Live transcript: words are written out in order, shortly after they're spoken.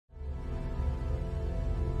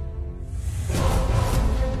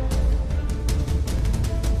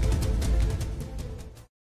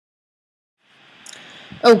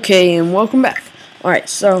Okay, and welcome back. Alright,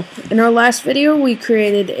 so in our last video we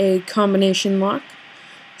created a combination lock.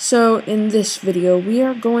 So in this video we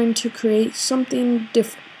are going to create something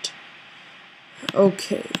different.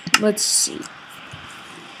 Okay, let's see.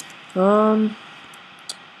 What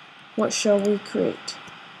shall we create?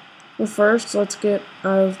 Well, first let's get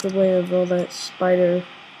out of the way of all that spider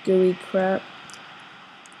gooey crap.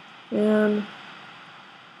 And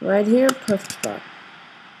right here, perfect spot.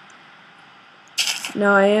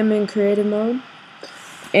 Now I am in creative mode,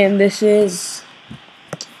 and this is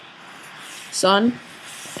sun.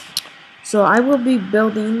 So I will be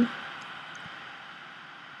building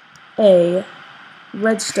a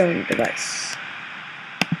redstone device.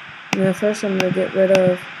 Now first I'm going to get rid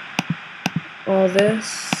of all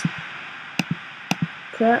this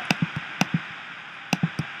crap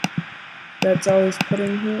that's always put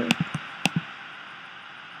in here.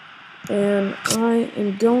 And I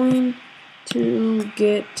am going to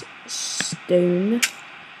get stone.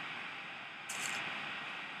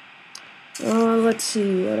 Let's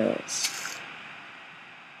see, what else?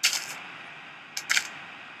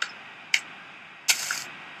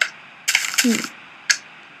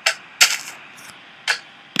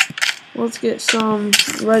 Let's get some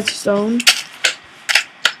redstone.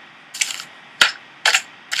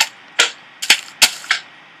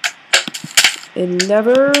 A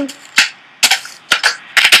lever.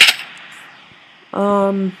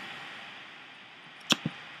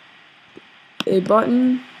 A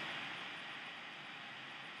button.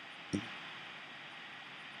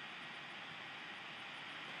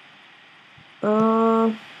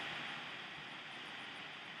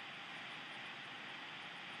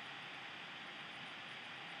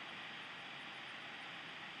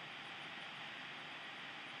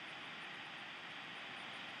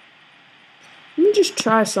 Let me just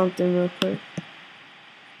try something real quick.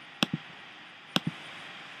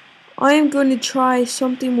 I am going to try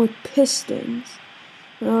something with pistons.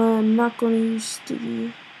 I'm not going to use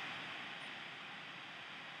sticky.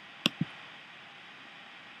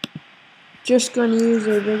 Just going to use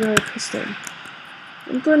a regular piston.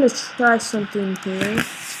 I'm going to try something here.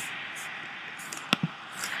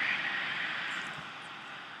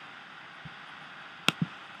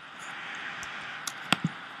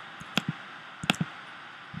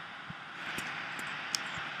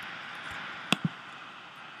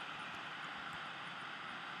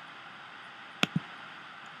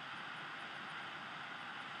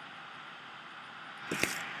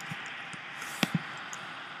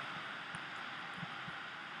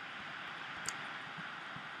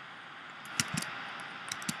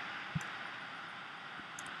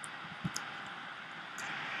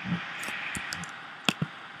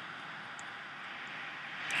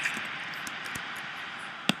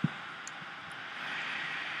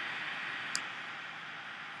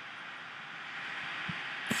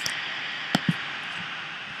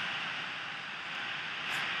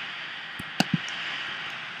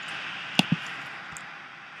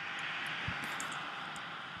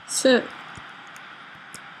 Sit.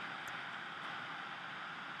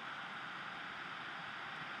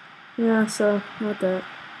 Yeah, so, not that.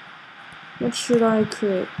 What should I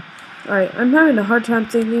create? Alright, I'm having a hard time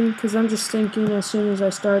thinking because I'm just thinking as soon as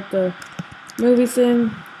I start the movie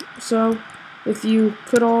thing. So, if you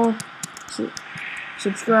could all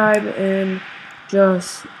subscribe and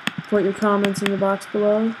just put your comments in the box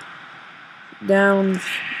below. Down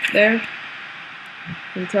there.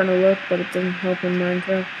 I'm trying to look, but it doesn't help in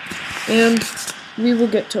Minecraft. And we will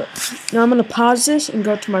get to it. Now I'm going to pause this and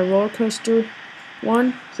go to my roller coaster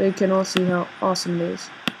one so you can all see how awesome it is.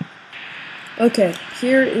 Okay,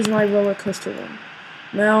 here is my roller coaster one.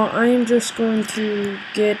 Now I am just going to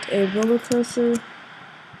get a roller coaster,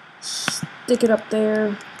 stick it up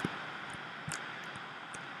there.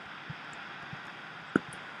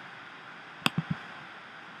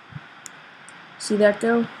 See that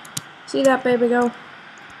go? See that baby go?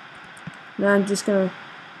 Now I'm just gonna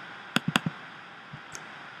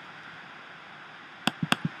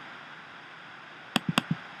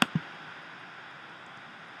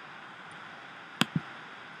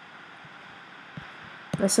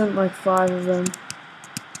I sent like 5 of them.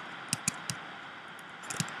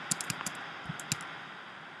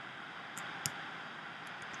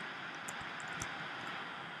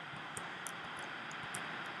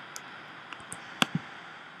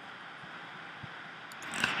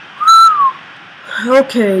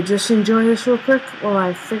 Okay, just enjoy this real quick while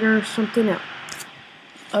I figure something out.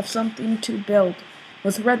 Of something to build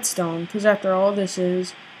with redstone, because after all this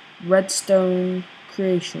is redstone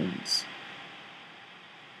creations.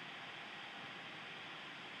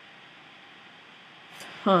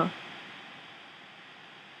 Huh.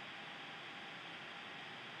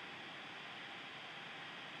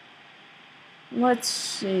 let's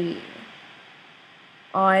see.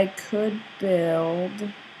 I could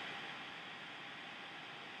build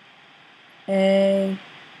a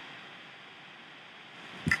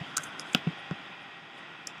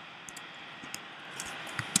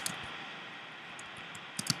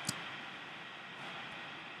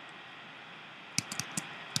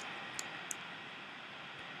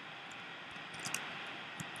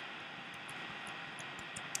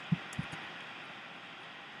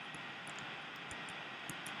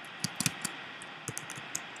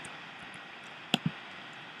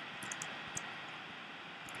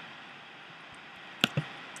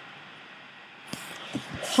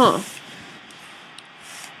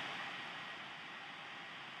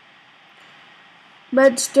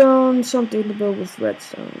redstone, something to build with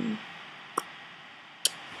redstone.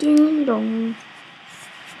 Ding dong.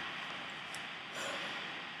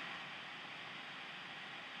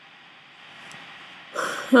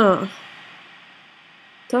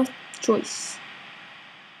 Tough choice.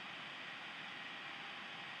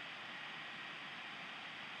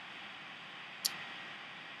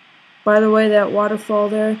 By the way, that waterfall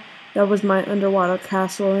there, that was my underwater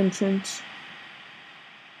castle entrance.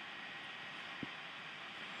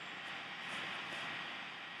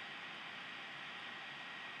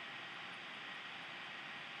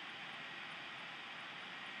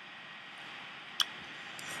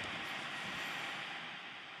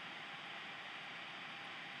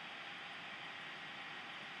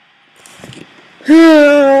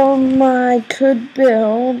 I could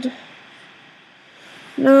build.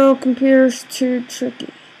 No, computer's too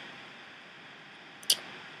tricky.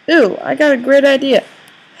 Ooh, I got a great idea.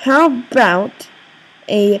 How about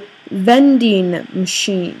a vending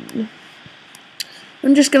machine?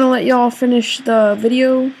 I'm just gonna let y'all finish the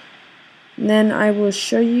video, and then I will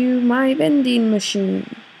show you my vending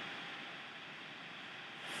machine.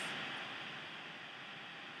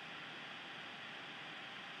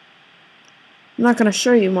 I'm not gonna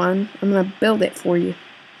show you one, I'm gonna build it for you.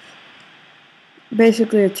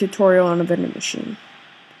 Basically a tutorial on a vending machine.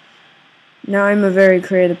 Now, I'm a very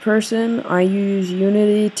creative person. I use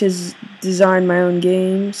Unity to design my own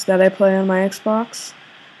games that I play on my Xbox.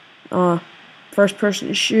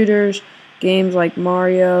 First-person shooters, games like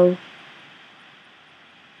Mario.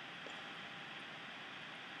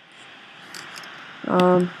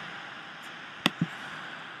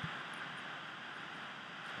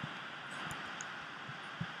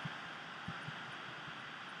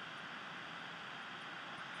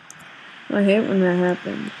 I hate when that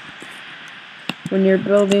happens. When you're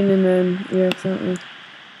building and then you accidentally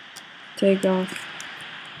take off.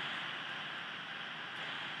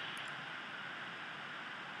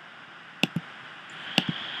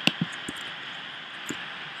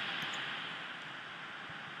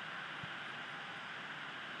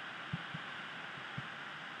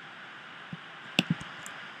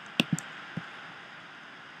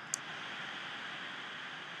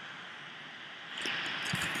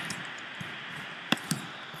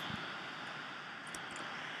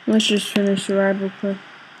 Let's just finish the ride real quick.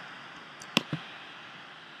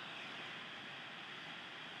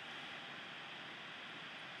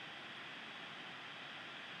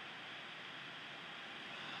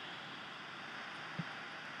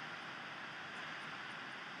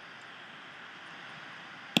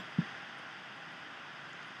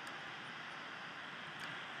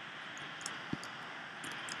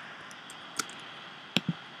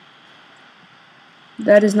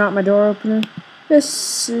 That is not my door opener.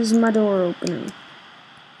 This is my door opener.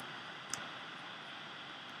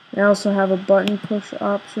 I also have a button push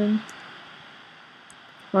option.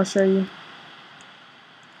 I'll show you.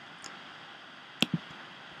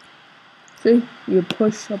 See? You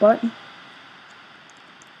push a button.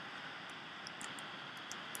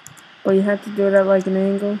 But you have to do it at like an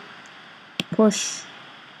angle. Push.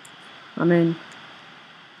 I'm in.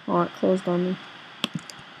 Oh, it closed on me.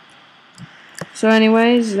 So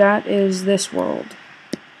anyways, that is this world.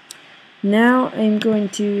 Now I'm going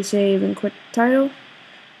to save and quit title.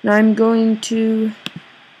 Now I'm going to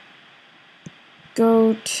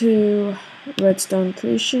go to Redstone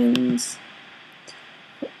Creations.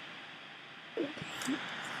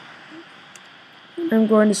 I'm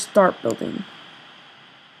going to start building.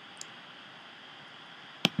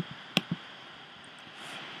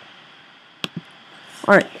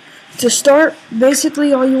 Alright, to start,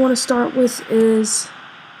 basically all you want to start with is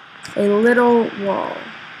a little wall.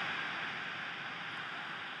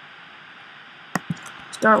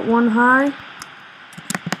 Start one high.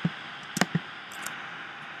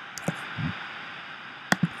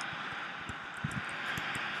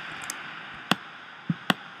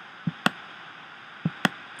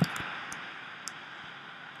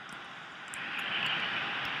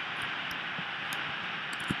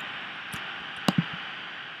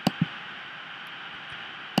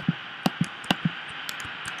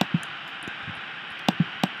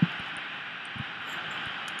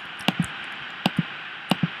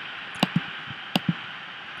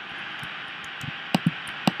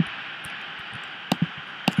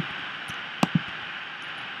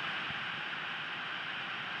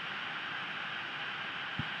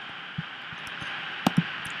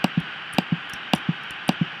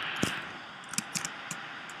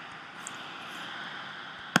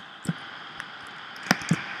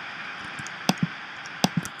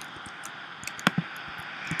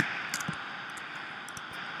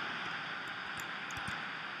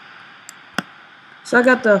 So I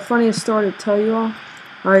got the funniest story to tell you all.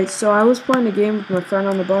 Alright, so I was playing a game with my friend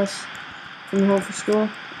on the bus from home for school,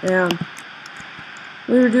 and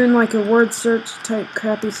we were doing like a word search type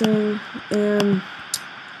crappy thing, and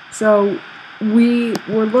so we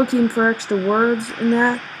were looking for extra words in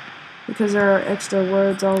that, because there are extra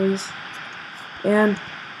words always. And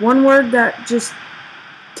one word that just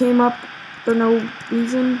came up for no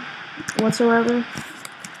reason whatsoever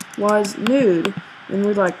was nude. And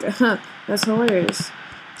we're like, that's hilarious.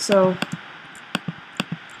 So,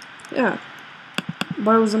 yeah.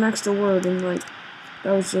 But it was an extra word, and like,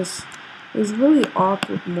 that was just, it was a really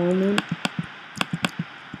awkward moment.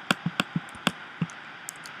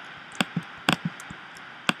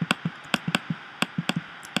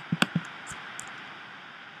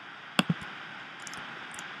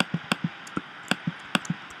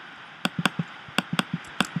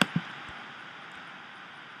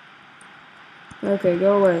 Okay,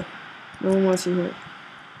 go away. No one wants you here.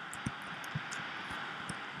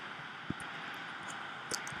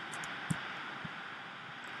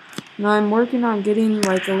 Now I'm working on getting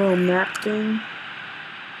like a little map thing.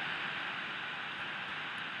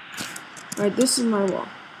 Alright, this is my wall.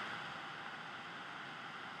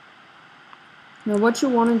 Now what you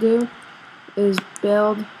want to do is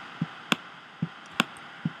build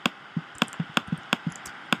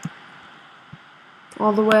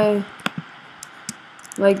all the way,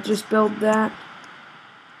 like just build that.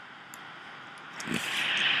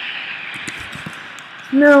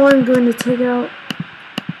 Now I'm going to take out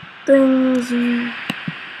things and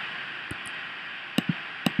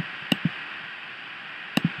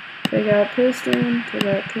take out piston, take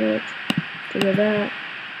out clutch, take out that.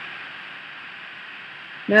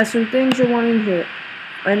 Now some things you want in here.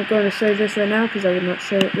 I'm going to say this right now because I will not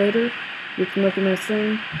show it later. You can look at my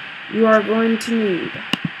thing. You are going to need,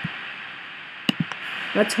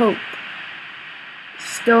 let's hope,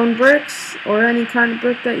 stone bricks or any kind of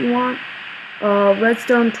brick that you want.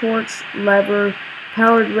 Redstone torch, lever,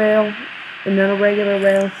 powered rail, and then a regular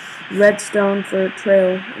rail, redstone for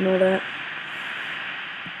trail and all that.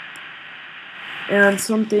 And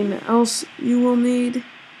something else you will need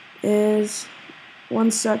is,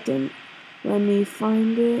 1 second, let me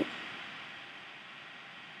find it.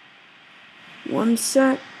 1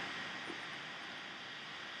 sec.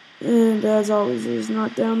 And as always, it is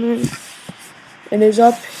not down there. It is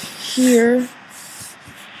up here.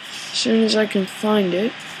 As soon as I can find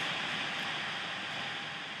it.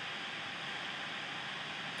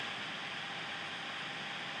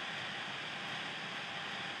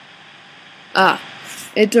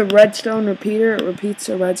 It's a redstone repeater. It repeats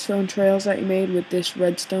the redstone trails that you made with this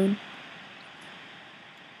redstone.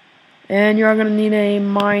 And you're going to need a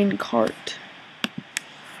mine cart.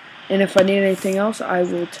 And if I need anything else, I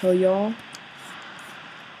will tell y'all.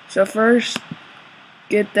 So first,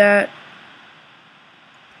 get that.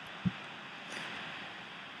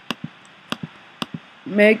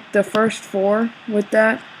 Make the first 4 with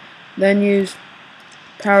that. Then use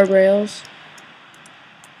powered rails.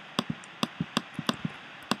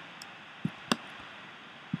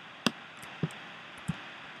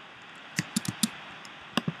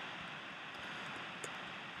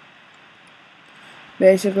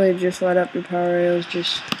 Basically, just light up your power rails,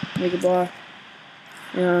 just make a block,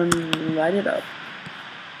 and light it up.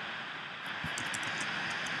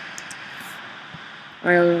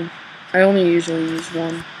 I only usually use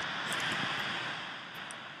 1.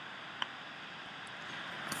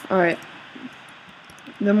 Alright.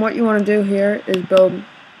 Then what you want to do here is build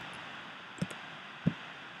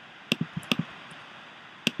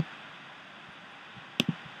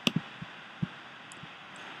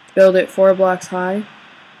it 4 blocks high.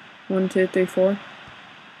 1, 2, 3, 4.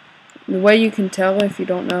 The way you can tell if you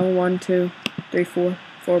don't know, 1, 2, 3, 4,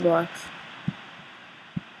 4 blocks.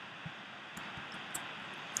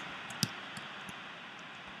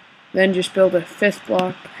 Then just build a 5th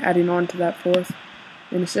block, adding on to that 4th,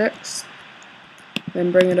 and a 6th.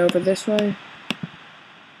 Then bring it over this way.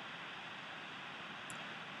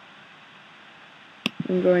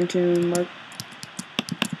 I'm going to mark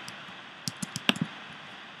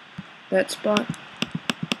that spot.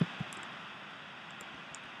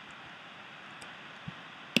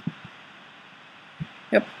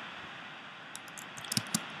 Yep.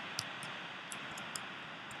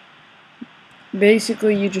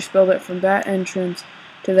 Basically, you just build it from that entrance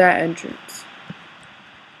to that entrance.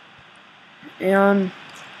 And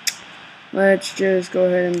let's just go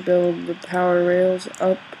ahead and build the power rails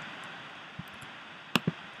up.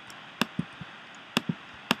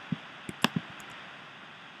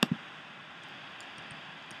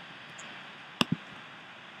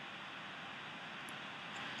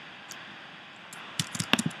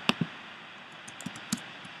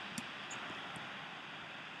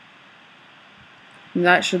 And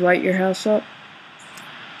that should light your house up.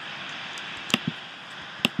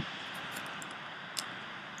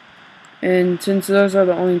 And since those are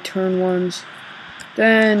the only turn ones,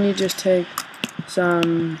 then you just take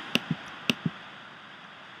some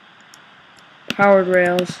powered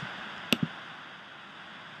rails,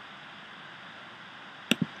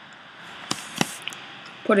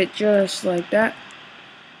 put it just like that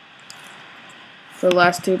for the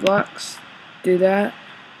last 2 blocks. Do that.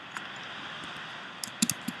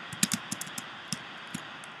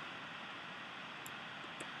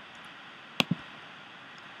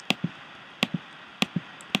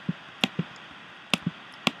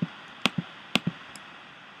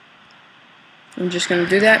 I'm just going to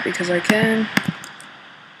do that because I can.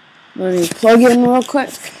 Let me plug in real quick.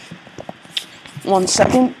 1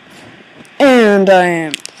 second. And I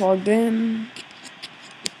am plugged in.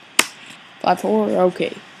 5-4,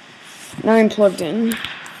 okay. Now I'm plugged in.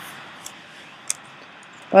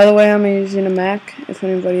 By the way, I'm using a Mac, if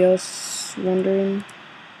anybody else is wondering.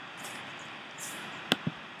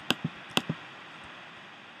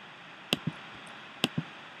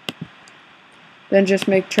 Then just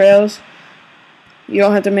make trails. You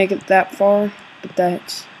don't have to make it that far, but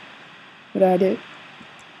that's what I did.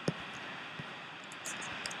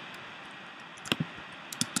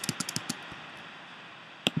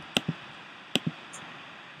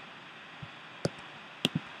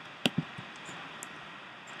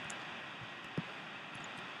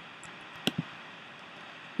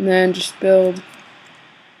 And then just build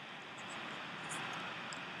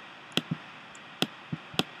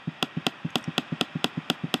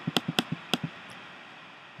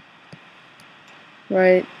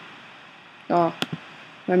right. Oh,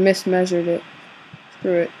 I mismeasured it.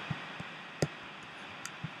 Screw it.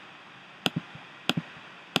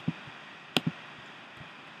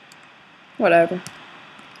 Whatever.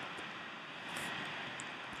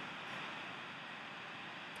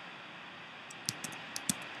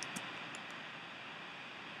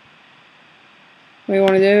 What you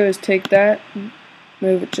want to do is take that,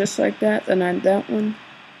 move it just like that, then add that one.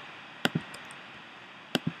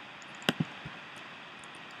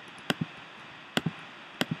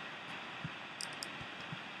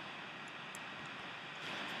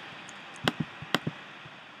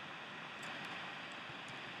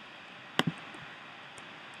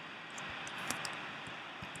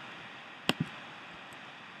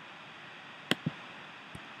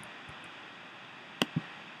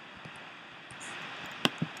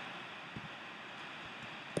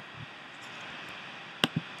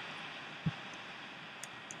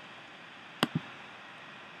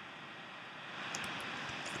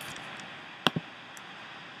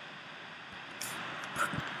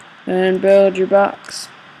 And build your box.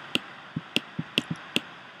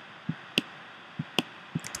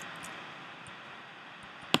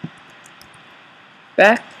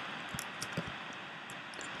 Back.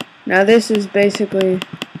 Now this is basically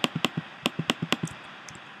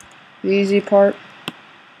the easy part.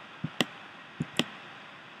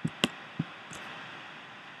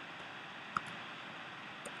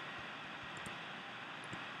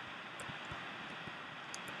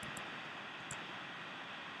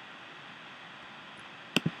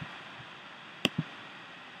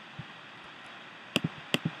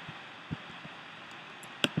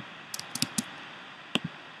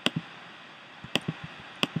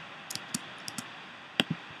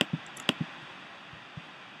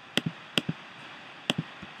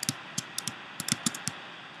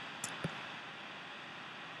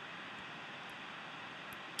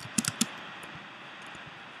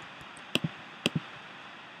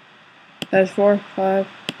 That's 4, 5,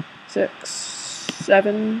 6,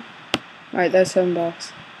 7. Alright, that's 7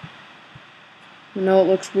 blocks. I know it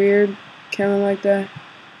looks weird counting like that,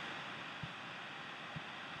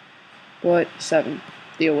 but 7.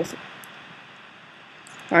 Deal with it.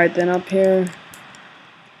 Alright, then up here,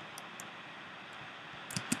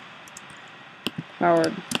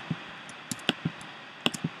 powered.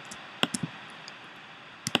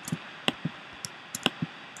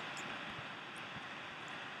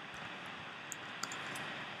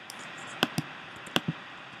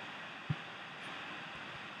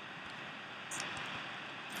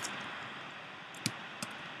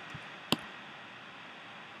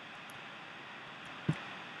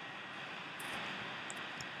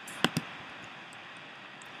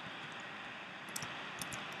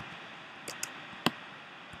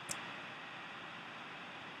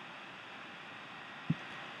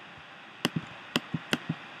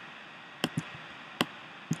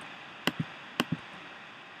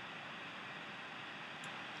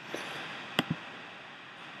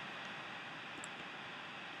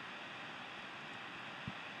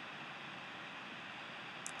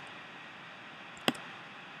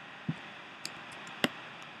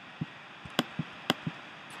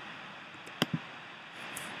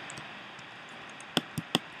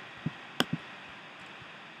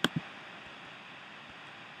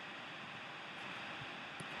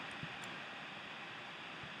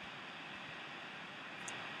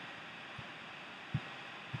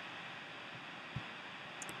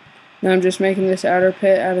 Now I'm just making this outer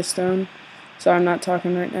pit out of stone, so I'm not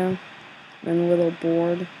talking right now. I'm a little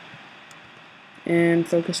bored and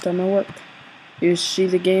focused on my work. You see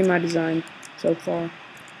the game I designed so far.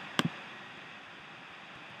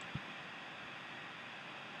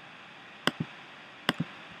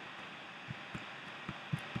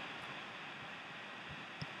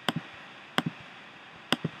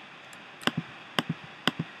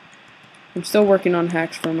 I'm still working on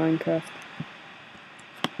hacks for Minecraft.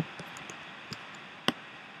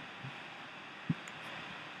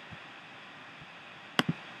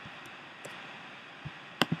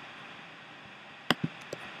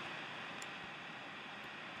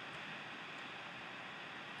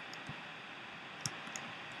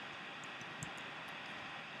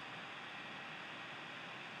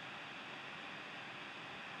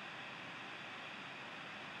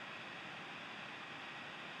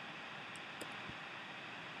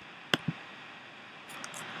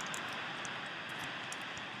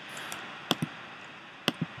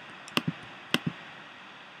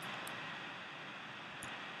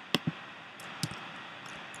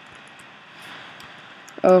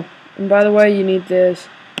 Oh, and by the way, you need this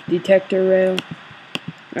detector rail.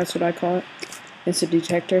 That's what I call it. It's a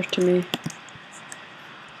detector to me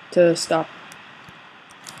to stop.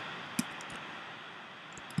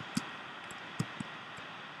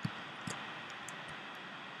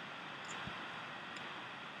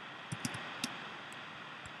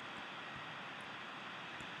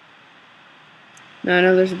 Now I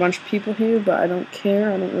know there's a bunch of people here, but I don't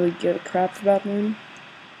care. I don't really give a crap about them.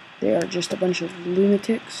 They are just a bunch of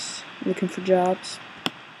lunatics looking for jobs.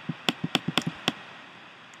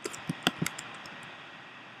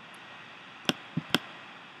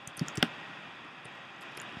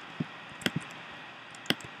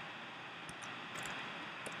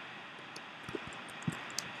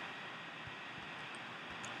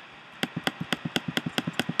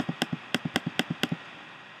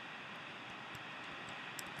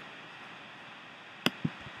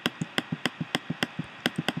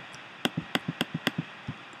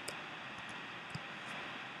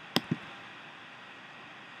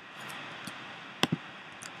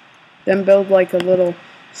 Then build like a little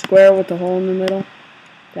square with a hole in the middle.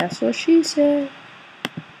 That's what she said.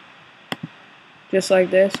 Just like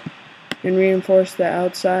this. And reinforce the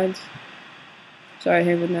outsides. Sorry, I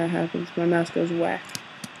hate when that happens. My mouse goes whack.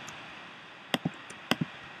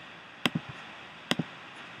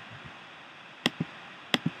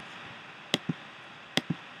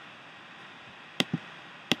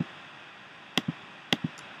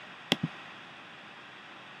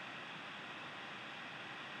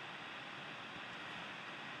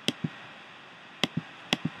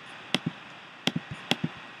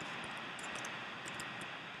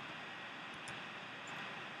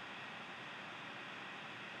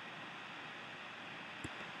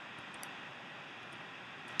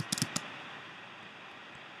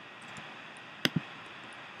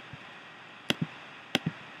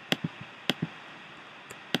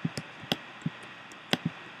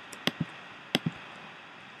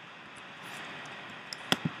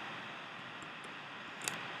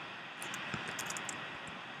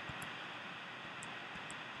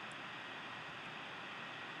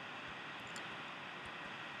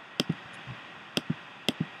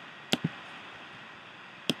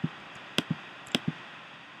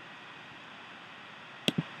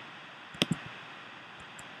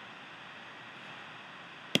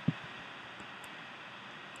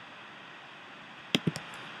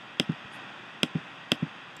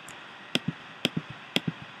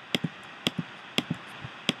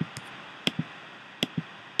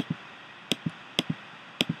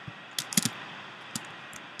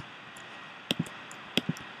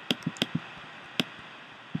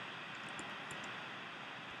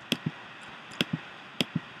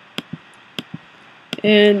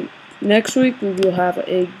 And next week we will have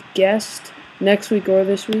a guest. Next week or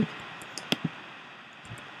this week.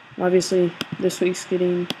 Obviously, this week's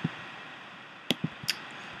getting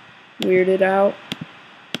weirded out.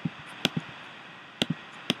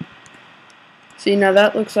 See, now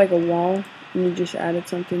that looks like a wall, and you just added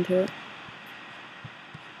something to it.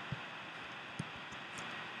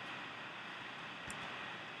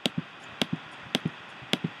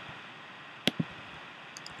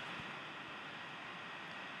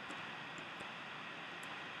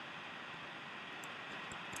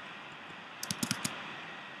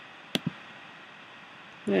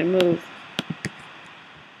 And move.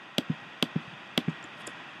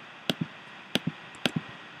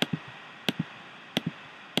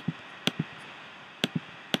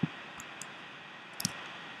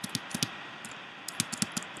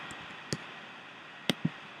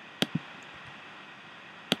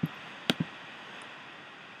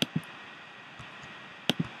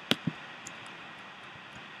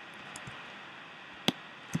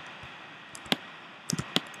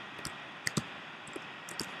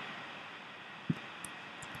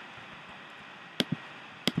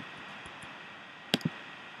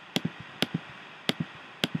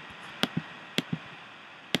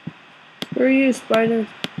 Where are you, spider?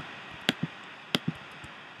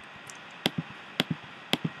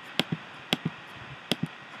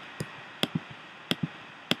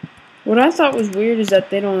 What I thought was weird is that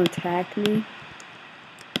they don't attack me.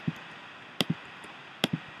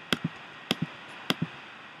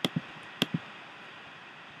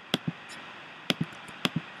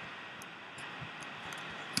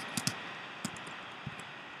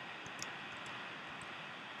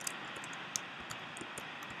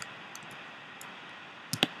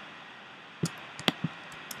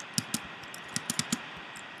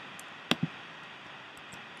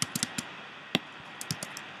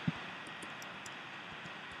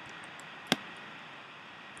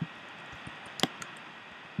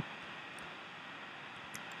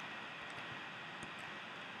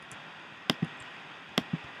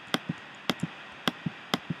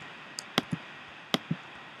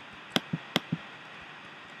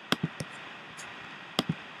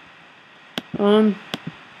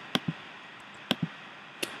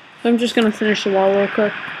 I'm just gonna finish the wall real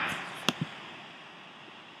quick,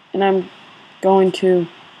 and I'm going to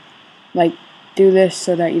like do this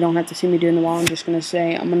so that you don't have to see me doing the wall. I'm just gonna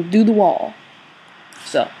say I'm gonna do the wall.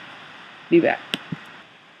 So, be back.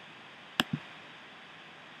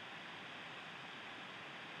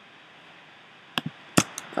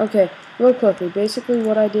 Okay, real quickly. Basically,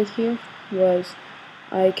 what I did here was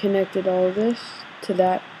I connected all of this to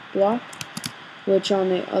that block, which on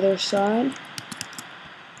the other side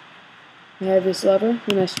I have this lever.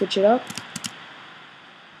 When I switch it up,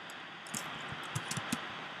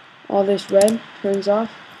 all this red turns off.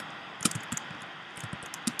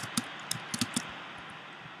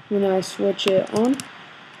 When I switch it on,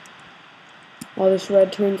 all this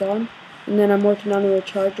red turns on. And then I'm working on the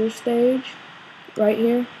recharger stage right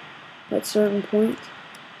here at certain points.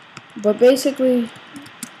 But basically,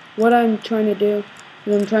 what I'm trying to do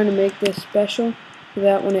is I'm trying to make this special so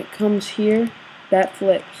that when it comes here, that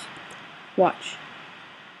flips. Watch.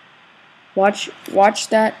 Watch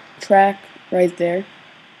that track right there.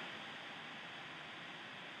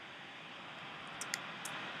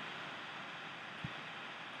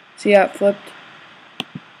 See how it flipped?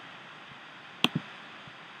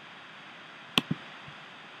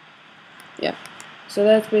 Yeah. So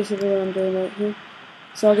that's basically what I'm doing right here.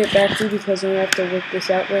 So I'll get back to you because I have to work this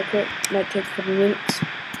out real quick. Might take a couple minutes.